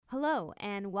Hello,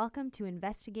 and welcome to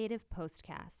Investigative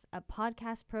Postcast, a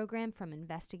podcast program from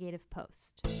Investigative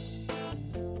Post.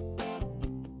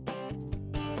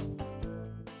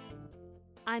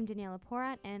 I'm Daniela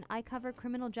Porat, and I cover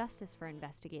criminal justice for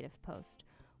Investigative Post.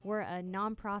 We're a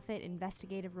nonprofit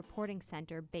investigative reporting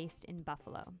center based in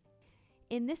Buffalo.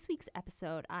 In this week's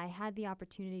episode, I had the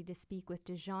opportunity to speak with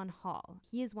Dejan Hall.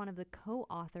 He is one of the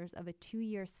co-authors of a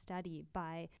 2-year study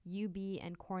by UB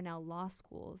and Cornell Law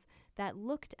Schools that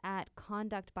looked at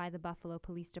conduct by the Buffalo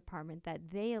Police Department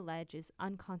that they allege is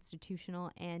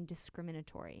unconstitutional and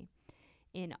discriminatory.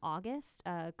 In August,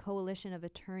 a coalition of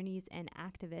attorneys and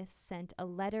activists sent a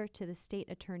letter to the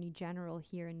state attorney general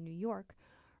here in New York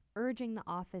urging the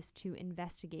office to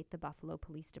investigate the Buffalo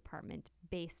Police Department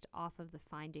based off of the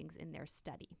findings in their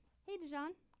study. Hey,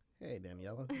 Dejan. Hey,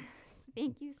 Daniela.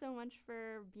 Thank you so much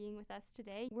for being with us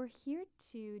today. We're here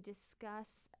to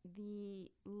discuss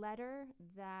the letter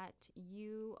that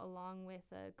you, along with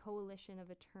a coalition of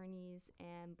attorneys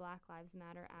and Black Lives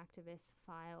Matter activists,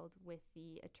 filed with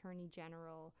the Attorney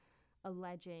General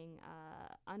alleging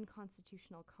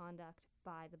unconstitutional conduct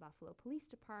by the Buffalo Police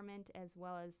Department as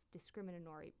well as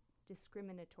discriminatory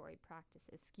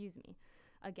practices,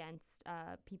 against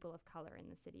people of color in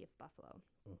the city of Buffalo.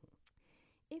 Mm-hmm.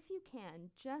 If you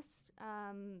can, just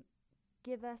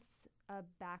give us a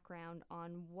background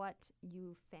on what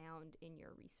you found in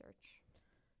your research.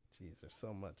 Geez, there's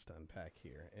so much to unpack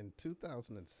here. In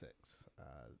 2006,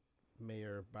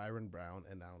 Mayor Byron Brown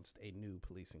announced a new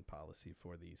policing policy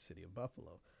for the city of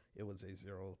Buffalo. It was a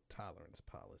zero tolerance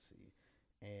policy.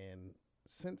 And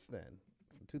since then,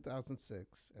 from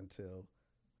 2006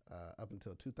 up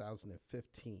until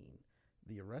 2015,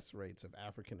 the arrest rates of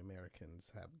African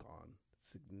Americans have gone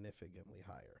significantly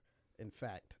higher. In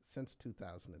fact, since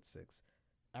 2006,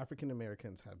 African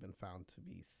Americans have been found to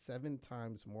be 7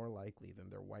 times more likely than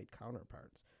their white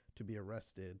counterparts to be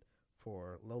arrested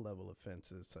for low-level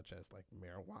offenses such as like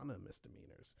marijuana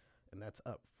misdemeanors. And that's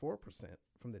up 4%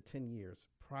 from the 10 years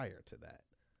prior to that.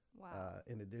 Wow.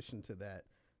 In addition to that,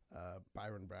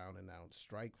 Byron Brown announced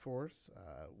Strike Force,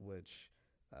 which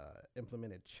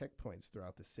implemented checkpoints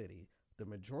throughout the city, the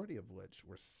majority of which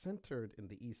were centered in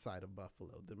the east side of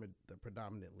Buffalo, the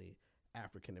predominantly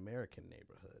African-American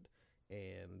neighborhood.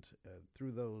 And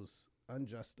through those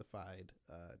unjustified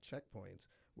checkpoints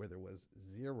where there was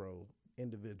zero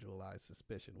individualized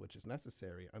suspicion, which is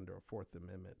necessary under a Fourth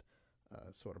Amendment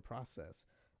sort of process,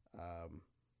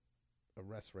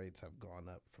 arrest rates have gone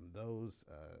up from those.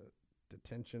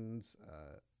 Detentions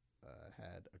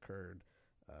had occurred.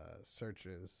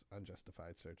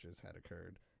 Unjustified searches had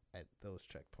occurred at those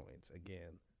checkpoints.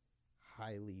 Again,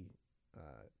 highly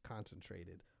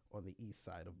concentrated on the east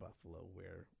side of Buffalo,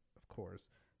 where, of course,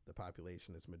 the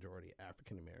population is majority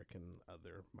African American,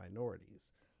 other minorities.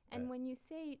 And when you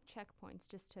say checkpoints,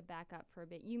 just to back up for a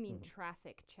bit, you mean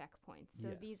traffic checkpoints. So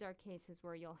Yes. These are cases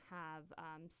where you'll have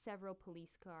several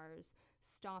police cars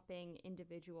stopping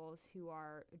individuals who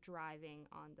are driving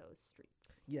on those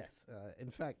streets. Yes.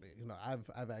 In fact,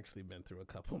 I've actually been through a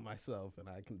couple myself, and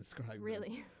I can describe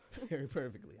Really? them very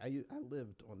perfectly. I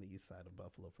lived on the east side of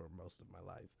Buffalo for most of my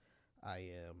life. I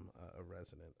am a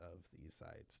resident of the east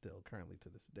side still, currently to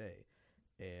this day.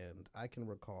 And I can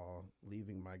recall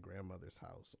leaving my grandmother's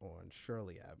house on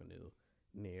Shirley Avenue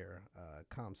near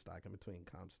Comstock, in between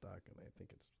Comstock and I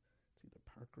think it's either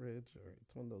Park Ridge or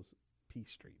it's one of those P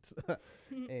streets.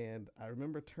 And I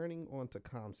remember turning onto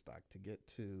Comstock to get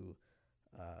to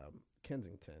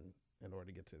Kensington in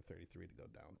order to get to 33 to go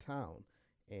downtown.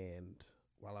 And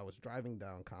while I was driving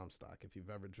down Comstock, if you've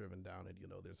ever driven down it,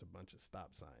 there's a bunch of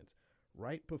stop signs.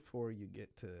 Right before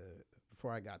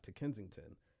I got to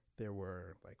Kensington, there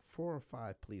were like 4 or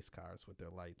 5 police cars with their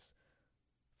lights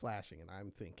flashing, and I'm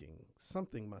thinking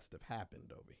something must have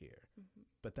happened over here. Mm-hmm.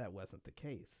 But that wasn't the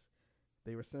case.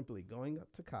 They were simply going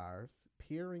up to cars,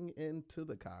 peering into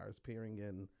the cars, peering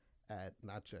in at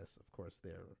not just, of course,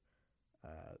 their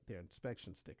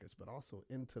inspection stickers, but also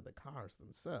into the cars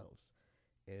themselves,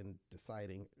 and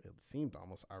deciding, it seemed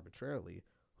almost arbitrarily,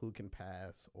 who can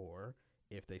pass, or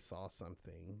if they saw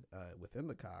something within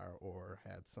the car or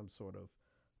had some sort of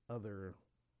other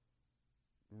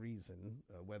reason,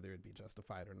 whether it be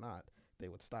justified or not, they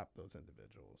would stop those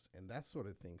individuals. And that sort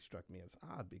of thing struck me as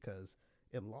odd because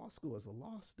in law school, as a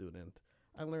law student,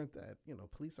 I learned that,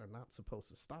 police are not supposed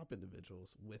to stop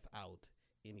individuals without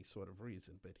any sort of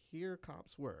reason. But here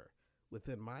cops were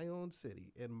within my own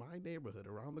city, in my neighborhood,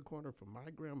 around the corner from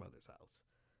my grandmother's house,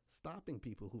 stopping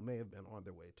people who may have been on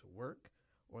their way to work,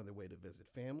 on their way to visit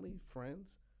family,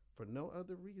 friends, for no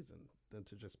other reason than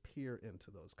to just peer into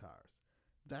those cars.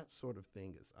 That sort of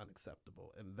thing is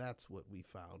unacceptable, and that's what we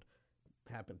found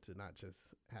happened to not just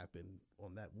happen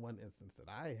on that one instance that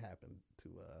I happened to,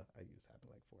 I used happen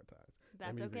like 4 times.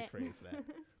 That's Let me okay. rephrase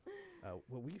that.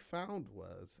 What we found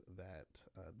was that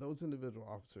those individual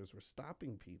officers were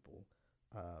stopping people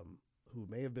um, who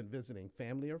may have been visiting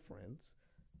family or friends,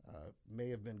 may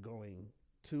have been going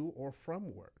to or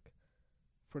from work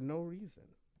for no reason.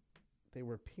 They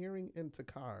were peering into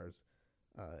cars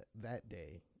that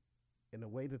day in a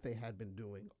way that they had been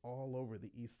doing all over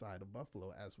the east side of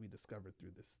Buffalo, as we discovered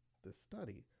through this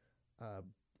study, uh,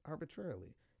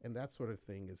 arbitrarily. And that sort of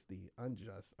thing is the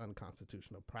unjust,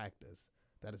 unconstitutional practice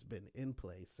that has been in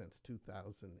place since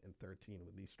 2013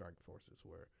 when these strike forces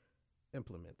were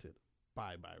implemented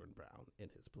by Byron Brown in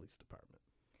his police department.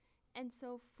 And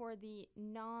so, for the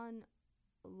non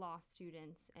law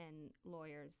students and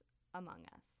lawyers among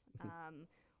us,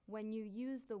 when you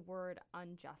use the word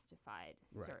unjustified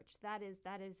Right. search, that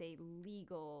is a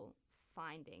legal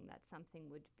finding that something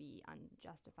would be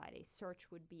unjustified. A search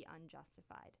would be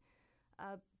unjustified.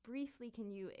 Briefly,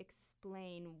 can you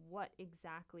explain what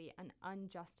exactly an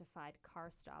unjustified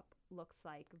car stop looks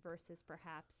like versus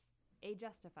perhaps a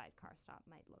justified car stop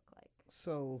might look like?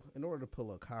 So, in order to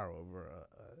pull a car over,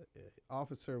 a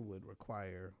officer would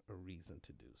require a reason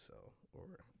to do so, or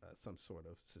some sort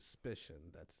of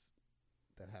suspicion that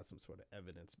has some sort of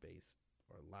evidence based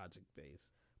or logic base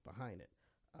behind it.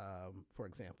 For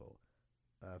example,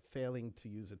 failing to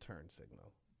use a turn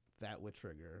signal, that would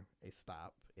trigger a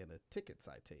stop and a ticket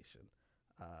citation.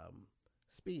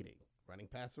 Speeding, running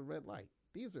past a red light,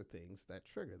 these are things that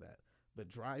trigger that. But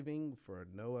driving for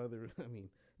no other,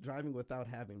 driving without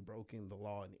having broken the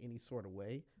law in any sort of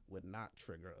way would not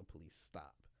trigger a police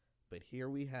stop. But here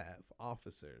we have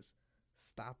officers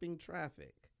stopping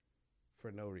traffic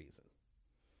for no reason.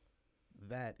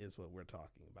 That is what we're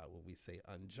talking about when we say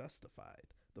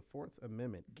unjustified. The Fourth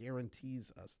Amendment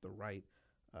guarantees us the right,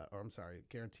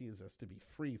 guarantees us to be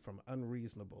free from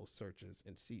unreasonable searches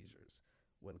and seizures.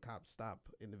 When cops stop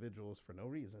individuals for no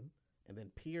reason and then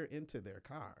peer into their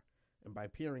car, and by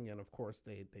peering in, of course,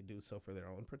 they do so for their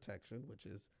own protection, which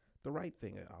is the right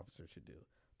thing an officer should do.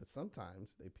 But sometimes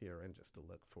they peer in just to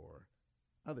look for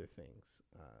other things,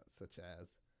 such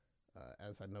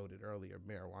as I noted earlier,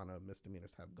 marijuana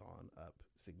misdemeanors have gone up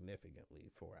significantly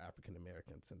for African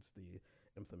Americans since the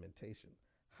implementation.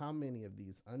 How many of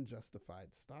these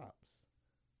unjustified stops,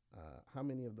 how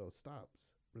many of those stops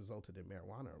resulted in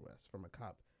marijuana arrests from a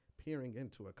cop peering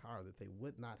into a car that they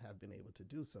would not have been able to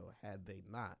do so had they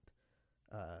not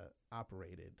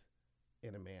operated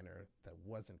in a manner that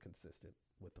wasn't consistent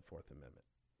with the Fourth Amendment?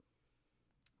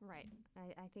 Right.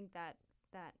 I think that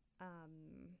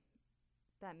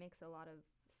makes a lot of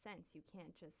sense. You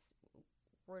can't just.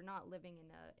 We're not living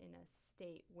in a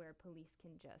state where police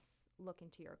can just look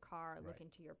into your car, Right. look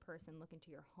into your person, look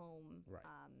into your home, Right.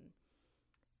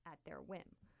 at their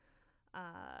whim.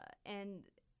 And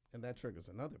that triggers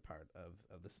another part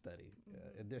of the study.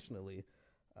 Additionally,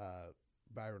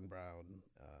 Byron Brown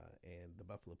and the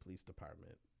Buffalo Police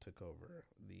Department took over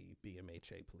the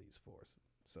BMHA police force.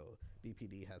 So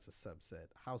BPD has a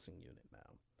subset housing unit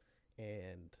now.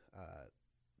 And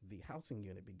the housing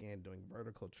unit began doing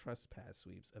vertical trespass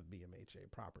sweeps of BMHA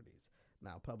properties.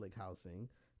 Now, public housing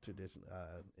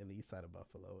in the east side of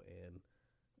Buffalo, and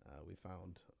we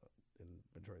found in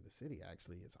the majority of the city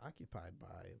actually, is occupied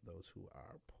by those who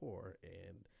are poor,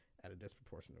 and at a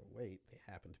disproportionate rate, they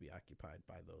happen to be occupied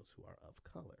by those who are of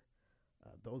color.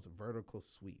 Those vertical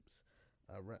sweeps.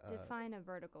 define a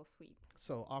vertical sweep.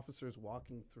 So officers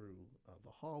walking through the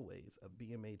hallways of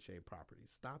BMHA properties,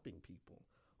 stopping people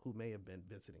who may have been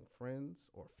visiting friends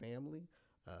or family,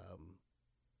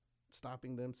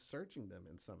 stopping them, searching them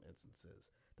in some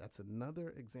instances. That's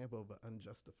another example of an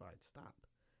unjustified stop.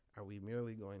 Are we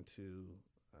merely going to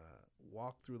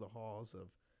walk through the halls of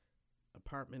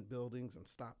apartment buildings and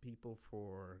stop people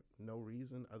for no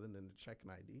reason other than to check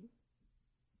an ID?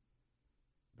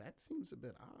 That seems a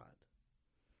bit odd.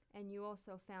 And you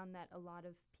also found that a lot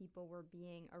of people were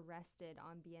being arrested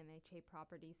on BMHA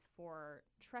properties for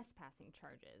trespassing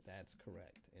charges. That's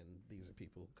correct. And these are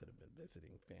people who could have been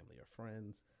visiting family or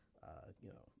friends.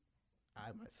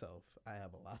 I myself, I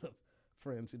have a lot of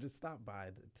friends who just stop by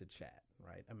to chat,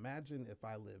 right? Imagine if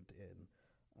I lived in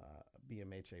a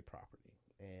BMHA property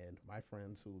and my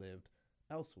friends who lived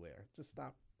elsewhere just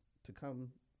stopped to come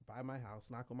by my house,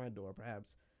 knock on my door,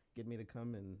 perhaps get me to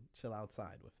come and chill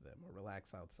outside with them or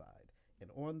relax outside. And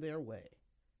on their way,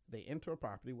 they enter a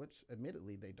property which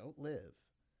admittedly they don't live,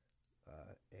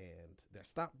 and they're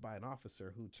stopped by an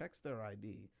officer who checks their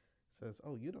ID, says,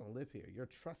 "Oh, you don't live here, you're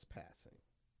trespassing."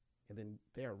 And then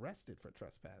they're arrested for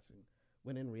trespassing,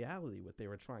 when in reality what they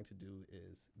were trying to do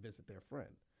is visit their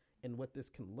friend. And what this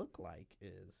can look like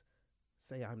is,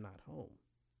 say I'm not home,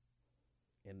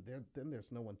 and then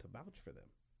there's no one to vouch for them.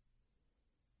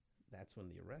 That's when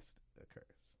the arrest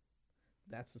occurs.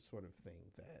 That's the sort of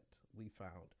thing that we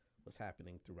found was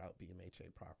happening throughout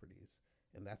BMHA properties.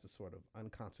 And that's the sort of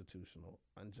unconstitutional,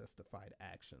 unjustified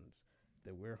actions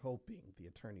that we're hoping the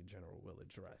Attorney General will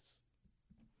address.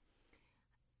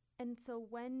 And so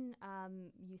when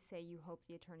you say you hope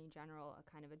the Attorney General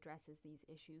kind of addresses these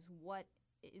issues, what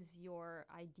is your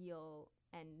ideal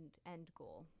end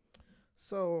goal?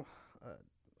 So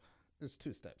there's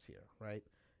two steps here, right?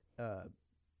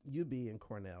 UB and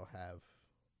Cornell have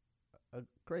a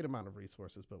great amount of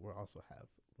resources, but we also have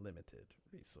limited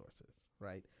resources,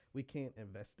 right? We can't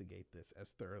investigate this as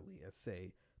thoroughly as,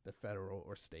 say, the federal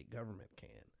or state government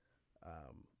can.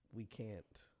 We can't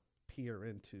peer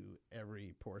into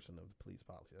every portion of the police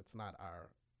policy. That's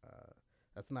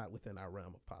not within our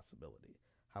realm of possibility.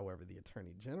 However, the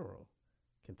Attorney General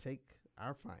can take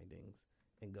our findings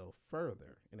and go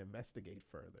further and investigate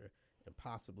further and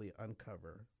possibly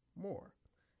uncover more.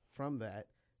 From that,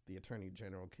 the Attorney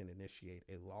General can initiate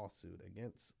a lawsuit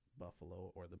against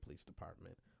Buffalo or the police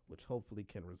department, which hopefully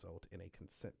can result in a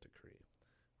consent decree,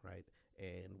 right?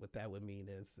 And what that would mean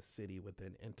is the city would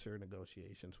then enter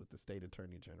negotiations with the state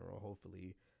Attorney General,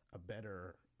 hopefully a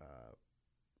better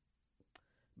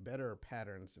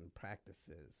patterns and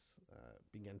practices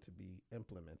begin to be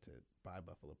implemented by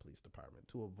Buffalo Police Department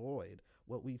to avoid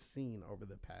what we've seen over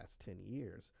the past 10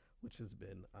 years, which has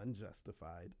been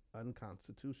unjustified,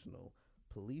 unconstitutional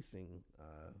policing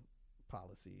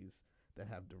policies that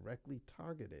have directly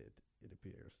targeted, it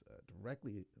appears,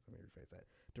 directly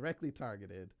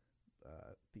targeted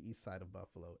the east side of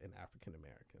Buffalo and African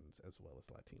Americans as well as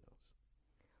Latinos.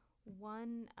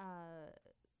 One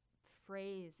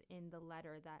phrase in the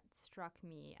letter that struck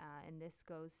me, and this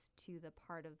goes to the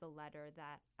part of the letter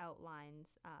that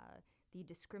outlines the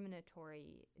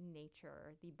discriminatory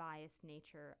nature, the biased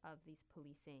nature of these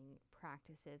policing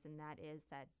practices, and that is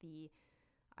that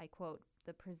I quote,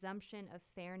 "the presumption of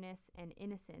fairness and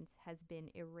innocence has been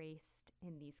erased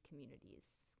in these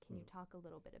communities." Can you talk a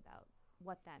little bit about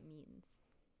what that means?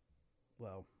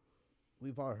 Well,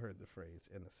 we've all heard the phrase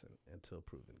innocent until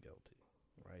proven guilty,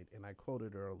 right? And I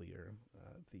quoted earlier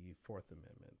the Fourth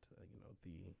Amendment,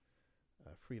 the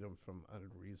freedom from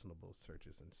unreasonable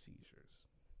searches and seizures.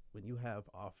 When you have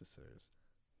officers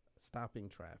stopping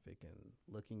traffic and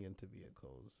looking into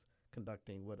vehicles,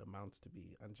 conducting what amounts to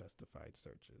be unjustified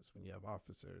searches, when you have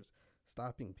officers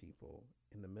stopping people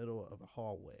in the middle of a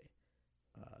hallway,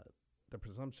 the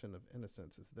presumption of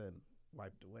innocence is then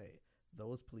wiped away.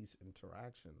 Those police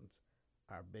interactions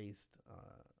are based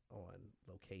on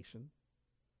location.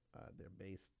 They're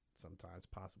based sometimes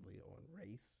possibly on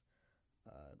race.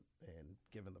 And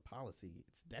given the policy,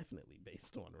 it's definitely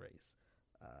based on race.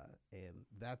 And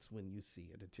that's when you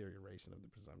see a deterioration of the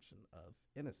presumption of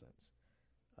innocence.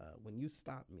 When you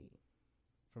stop me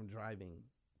from driving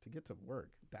to get to work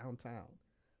downtown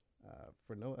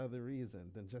for no other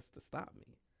reason than just to stop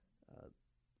me,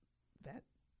 that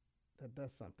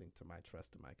does something to my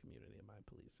trust in my community and my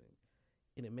policing.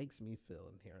 And it makes me feel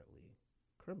inherently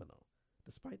criminal,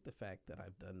 despite the fact that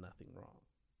I've done nothing wrong.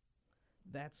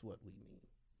 That's what we mean.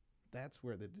 That's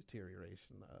where the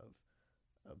deterioration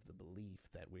of the belief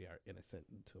that we are innocent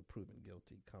until proven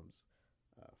guilty comes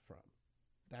from.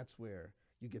 That's where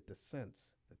you get the sense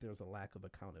that there's a lack of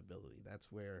accountability.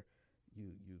 That's where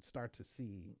you start to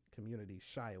see communities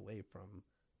shy away from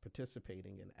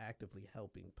participating and actively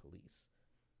helping police.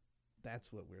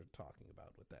 That's what we're talking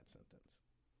about with that sentence.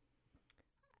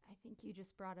 I think you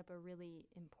just brought up a really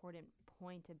important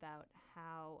point about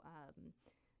how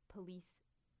police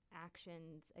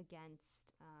actions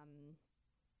against,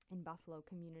 in Buffalo,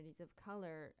 communities of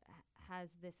color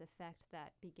has this effect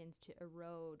that begins to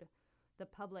erode. The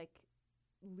public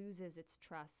loses its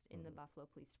trust in the Buffalo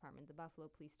Police Department. The Buffalo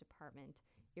Police Department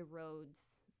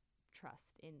erodes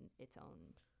trust in its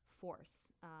own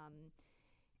force.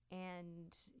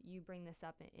 And you bring this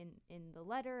up in the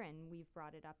letter, and we've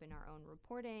brought it up in our own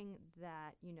reporting,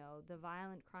 that, the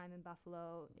violent crime in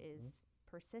Buffalo is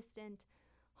persistent.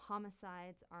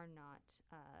 Homicides are not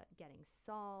getting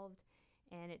solved.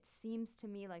 And it seems to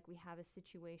me like we have a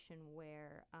situation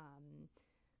where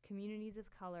communities of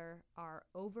color are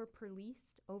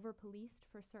over-policed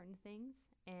for certain things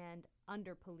and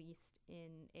under-policed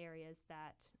in areas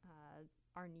that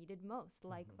are needed most,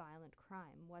 like violent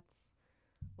crime.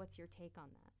 What's your take on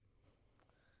that?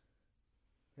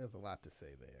 There's a lot to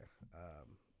say there.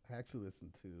 I actually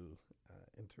listened to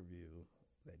an interview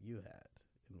that you had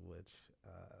in which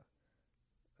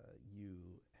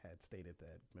you had stated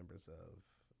that members of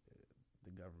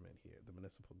the government here, the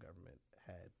municipal government,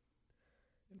 had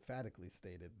emphatically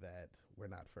stated that we're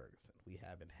not Ferguson. We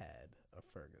haven't had a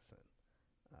Ferguson.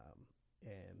 Um,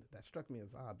 and that struck me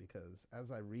as odd because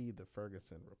as I read the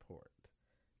Ferguson report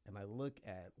and I look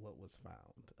at what was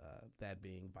found, that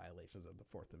being violations of the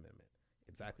Fourth Amendment,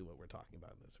 exactly what we're talking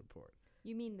about in this report.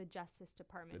 You mean the Justice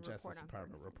Department The report Justice on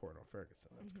Department Ferguson. report on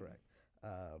Ferguson, that's Mhm. correct.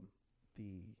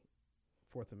 The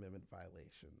Fourth Amendment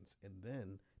violations. And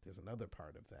then there's another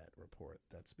part of that report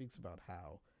that speaks about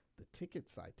how the ticket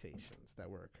citations that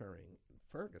were occurring in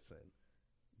Ferguson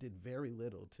did very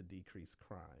little to decrease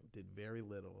crime, did very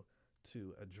little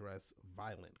to address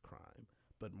violent crime,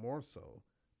 but more so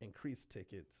increased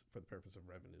tickets for the purpose of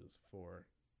revenues for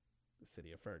the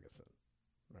city of Ferguson,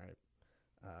 right?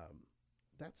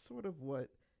 That's sort of what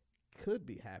could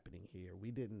be happening here.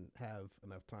 We didn't have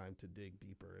enough time to dig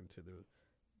deeper into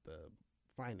the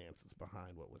finances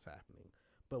behind what was happening.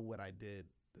 But what I did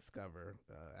discover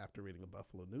after reading a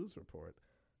Buffalo News report,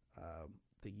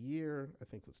 the year I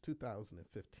think was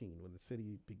 2015 when the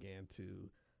city began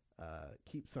to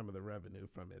keep some of the revenue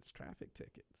from its traffic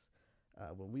tickets.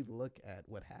 When we look at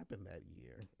what happened that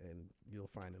year, and you'll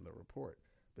find in the report,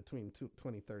 between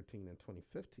 2013 and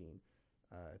 2015,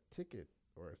 ticket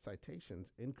or citations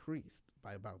increased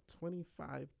by about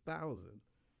 25,000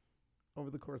 over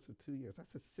the course of 2 years.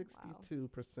 That's a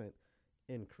 62%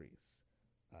 increase.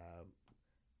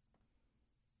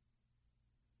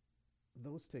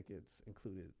 Those tickets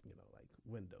included, like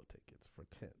window tickets for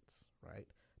tents, right?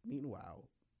 Meanwhile,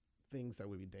 things that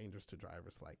would be dangerous to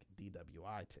drivers like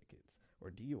DWI tickets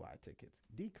or DUI tickets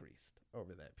decreased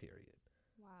over that period.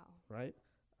 Wow. Right?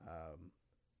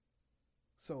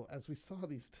 So as we saw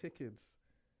these tickets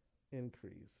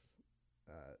increase,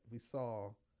 we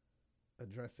saw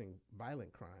addressing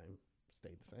violent crime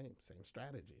stayed the same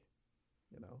strategy.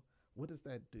 What does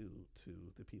that do to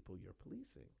the people you're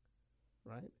policing,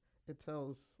 right? It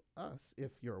tells us,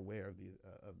 if you're aware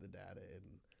of the data,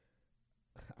 and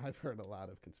I've heard a lot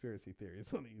of conspiracy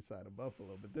theories on the east side of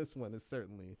Buffalo, but this one is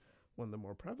certainly one of the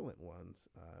more prevalent ones.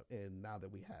 And now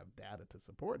that we have data to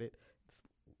support it, it's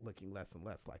looking less and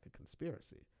less like a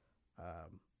conspiracy.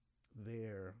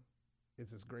 There is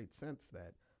this great sense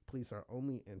that police are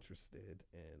only interested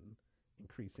in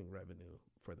increasing revenue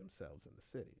for themselves in the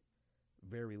city.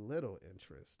 Very little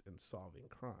interest in solving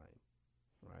crime,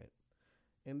 right?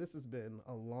 And this has been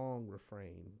a long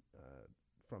refrain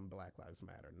from Black Lives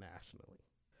Matter nationally.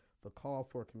 The call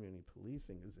for community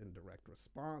policing is in direct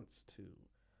response to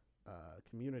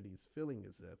communities feeling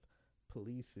as if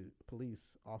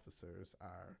police officers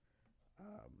are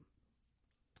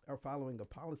following a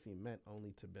policy meant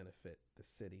only to benefit the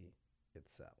city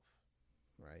itself,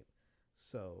 right?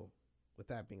 So, with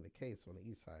that being the case, on the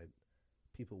east side,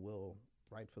 people will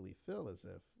rightfully feel as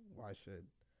if why should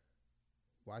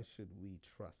we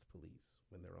trust police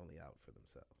when they're only out for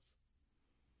themselves?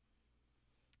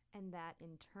 And that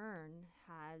in turn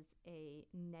has a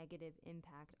negative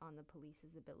impact on the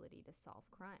police's ability to solve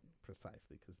crime.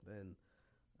 Precisely, because then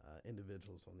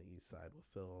individuals on the east side will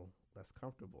feel less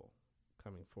comfortable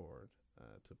coming forward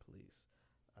to police,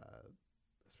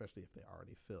 especially if they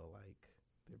already feel like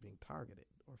they're being targeted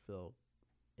or feel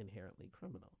inherently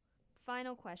criminal.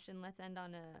 Final question. Let's end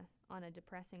on a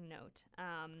depressing note.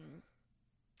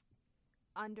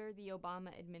 Under the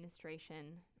Obama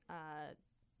administration,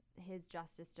 his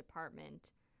Justice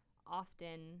Department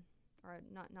often, or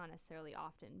not necessarily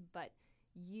often, but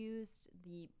used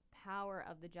the power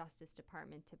of the Justice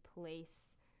Department to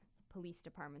place police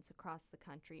departments across the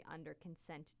country under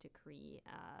consent decree,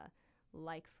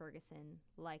 like Ferguson,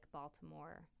 like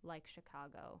Baltimore, like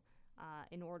Chicago,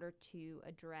 in order to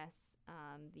address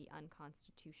the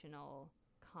unconstitutional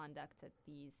conduct that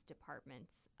these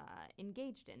departments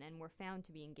engaged in and were found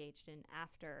to be engaged in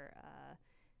after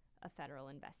a federal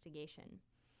investigation.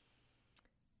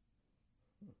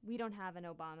 We don't have an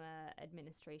Obama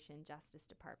administration Justice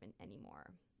Department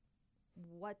anymore.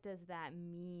 What does that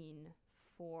mean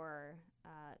for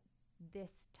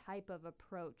this type of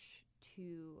approach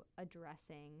to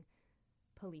addressing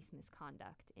police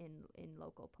misconduct in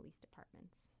local police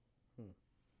departments?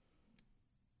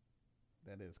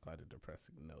 That is quite a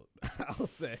depressing note, I'll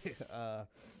say.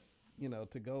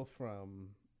 To go from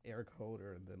Eric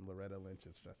Holder and then Loretta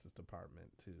Lynch's Justice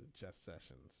Department to Jeff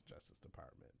Sessions' Justice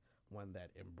Department, one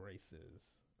that embraces,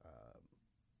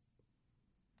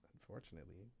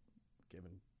 unfortunately,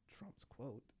 given Trump's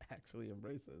quote, actually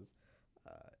embraces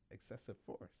excessive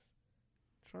force.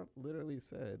 Trump literally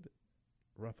said,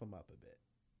 rough him up a bit,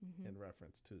 in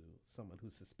reference to someone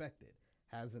who's suspected,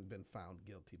 hasn't been found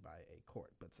guilty by a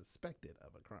court, but suspected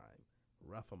of a crime.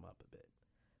 Rough him up a bit.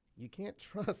 You can't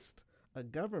trust a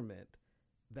government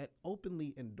that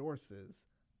openly endorses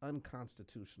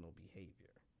unconstitutional behavior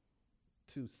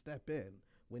to step in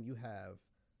when you have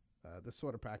the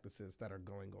sort of practices that are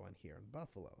going on here in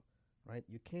Buffalo, right?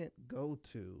 You can't go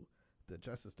to the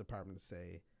Justice Department and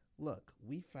say, look,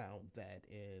 we found that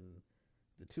in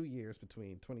the 2 years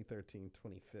between 2013 and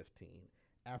 2015,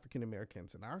 African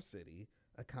Americans in our city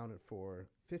accounted for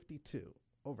 52%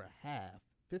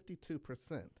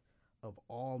 of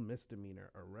all misdemeanor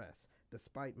arrests,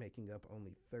 despite making up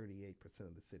only 38%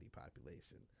 of the city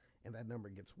population. And that number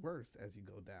gets worse as you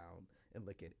go down and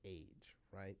look at age,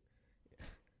 right?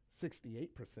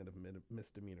 68% of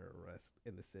misdemeanor arrests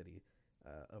in the city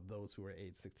of those who are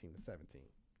age 16 to 17,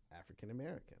 African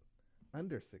American.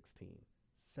 Under 16,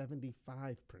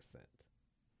 75%.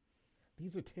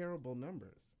 These are terrible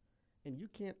numbers. And you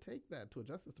can't take that to a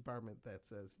Justice Department that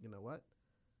says, you know what,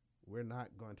 we're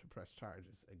not going to press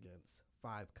charges against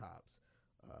 5 cops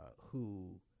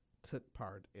who took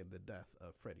part in the death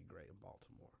of Freddie Gray in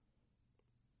Baltimore.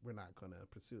 We're not going to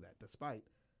pursue that, despite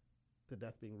the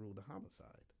death being ruled a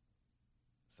homicide.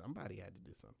 Somebody had to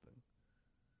do something.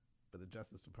 But the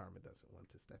Justice Department doesn't want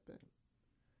to step in.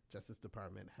 Justice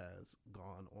Department has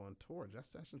gone on tour. Jeff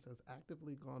Sessions has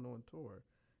actively gone on tour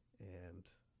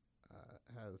and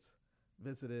has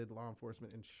visited law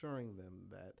enforcement, ensuring them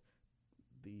that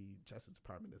the Justice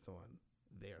Department is on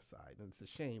their side. And it's a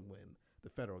shame when the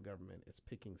federal government is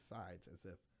picking sides as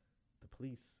if the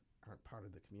police aren't part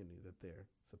of the community that they're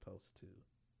supposed to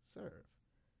serve.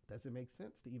 Does it make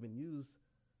sense to even use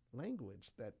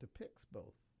language that depicts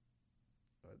both,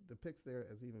 depicts there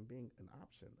as even being an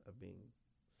option of being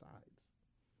sides,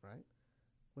 right?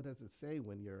 What does it say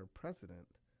when your president,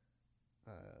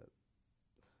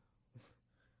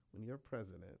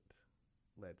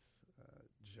 lets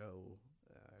Joe,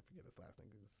 I forget his last name,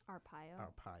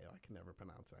 Arpaio, I can never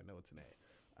pronounce it, I know it's an A,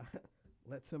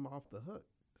 lets him off the hook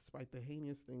despite the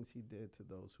heinous things he did to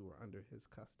those who were under his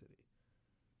custody?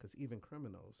 Because even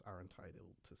criminals are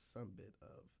entitled to some bit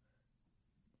of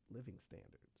living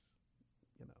standards,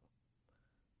 you know.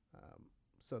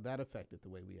 So that affected the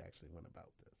way we actually went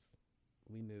about this.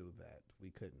 We knew that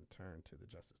we couldn't turn to the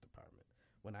Justice Department.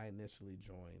 When I initially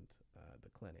joined the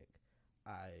clinic,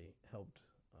 I helped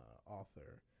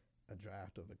author a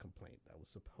draft of a complaint that was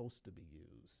supposed to be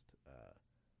used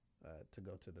to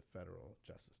go to the federal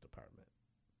Justice Department.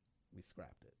 We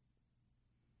scrapped it.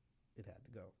 It had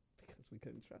to go because we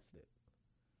couldn't trust it.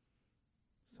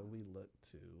 So we looked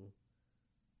to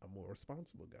a more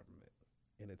responsible government.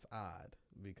 And it's odd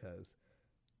because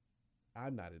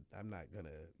I'm not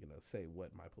gonna say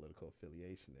what my political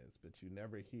affiliation is, but you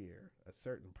never hear a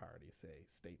certain party say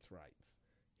states' rights.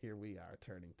 Here we are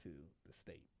turning to the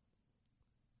state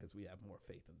because we have more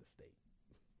faith in the state.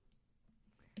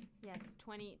 Yes,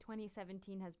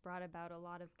 2017 has brought about a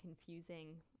lot of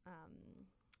confusing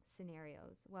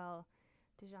scenarios. Well,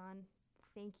 Dejan,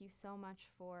 thank you so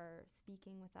much for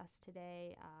speaking with us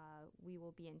today. We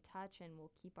will be in touch and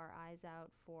we'll keep our eyes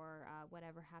out for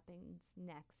whatever happens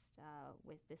next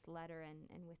with this letter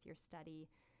and with your study.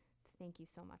 Thank you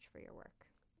so much for your work.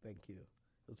 Thank you.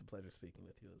 It was a pleasure speaking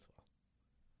with you as well.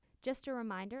 Just a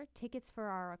reminder, tickets for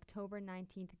our October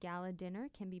 19th gala dinner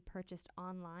can be purchased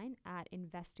online at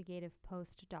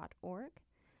investigativepost.org.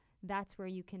 That's where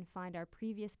you can find our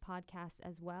previous podcast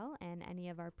as well and any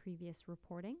of our previous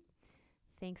reporting.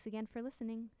 Thanks again for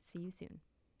listening. See you soon.